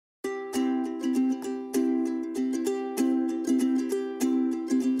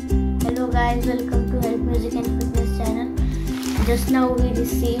guys, welcome to Health Music and Fitness channel. Just now we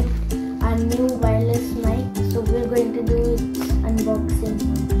received our new wireless mic, so we're going to do its unboxing.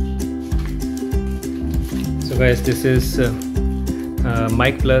 So guys, this is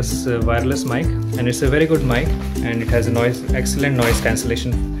Mic Plus wireless mic, and it's a very good mic, and it has a excellent noise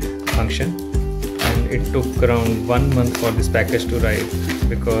cancellation function. And it took around 1 month for this package to arrive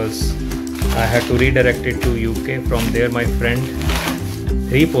because I had to redirect it to UK. From there my friend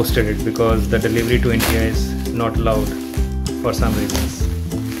reposted it because the delivery to India is not allowed for some reasons.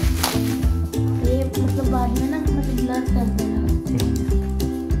 ये मतलब बाद में ना मतलब blur कर देना,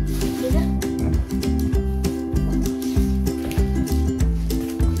 ठीक है?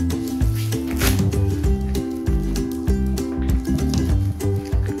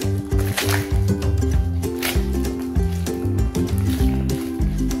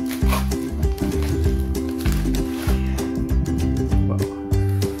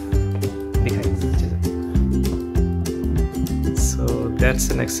 That's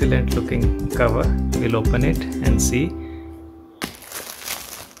an excellent looking cover. We'll open it and see.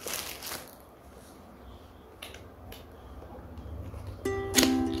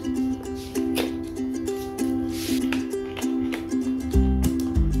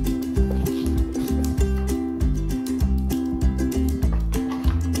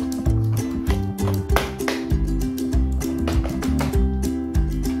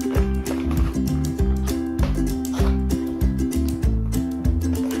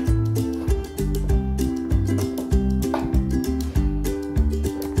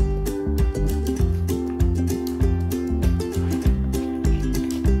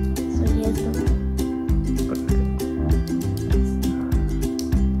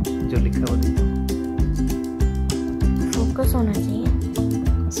 Focus होना चाहिए.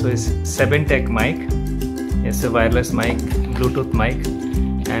 So it's Sabietek mic. It's a wireless mic, Bluetooth mic,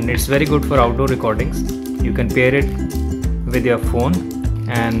 and it's very good for outdoor recordings. You can pair it with your phone,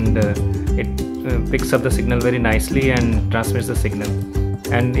 and it picks up the signal very nicely and transmits the signal.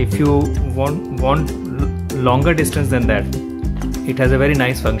 And if you want longer distance than that, it has a very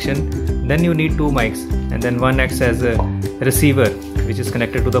nice function. Then you need two mics, and then one acts as a receiver which is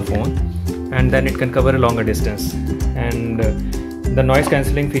connected to the phone, and then it can cover a longer distance. And the noise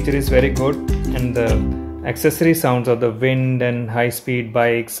cancelling feature is very good, and the accessory sounds of the wind and high speed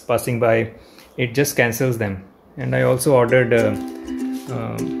bikes passing by, it just cancels them. And I also ordered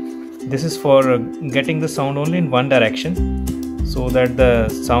this is for getting the sound only in one direction, so that the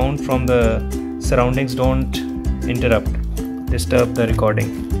sound from the surroundings don't disturb the recording.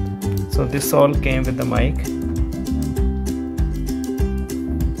 So this all came with the mic.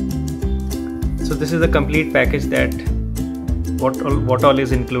 So this is the complete package, that what all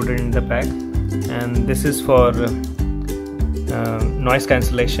is included in the pack. And this is for noise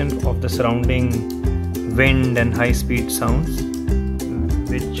cancellation of the surrounding wind and high speed sounds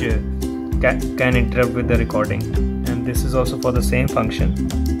which can interrupt with the recording. And this is also for the same function.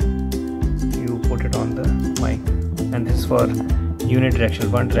 You put it on the mic, and this is for unidirectional,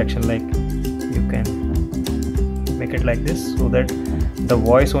 one direction, like you can make it like this, so that the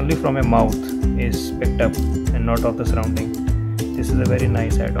voice only from a mouth is picked up and not of the surrounding. This is a very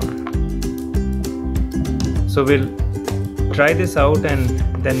nice add-on. So we'll try this out and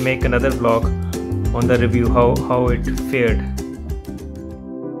then make another vlog on the review, how it fared.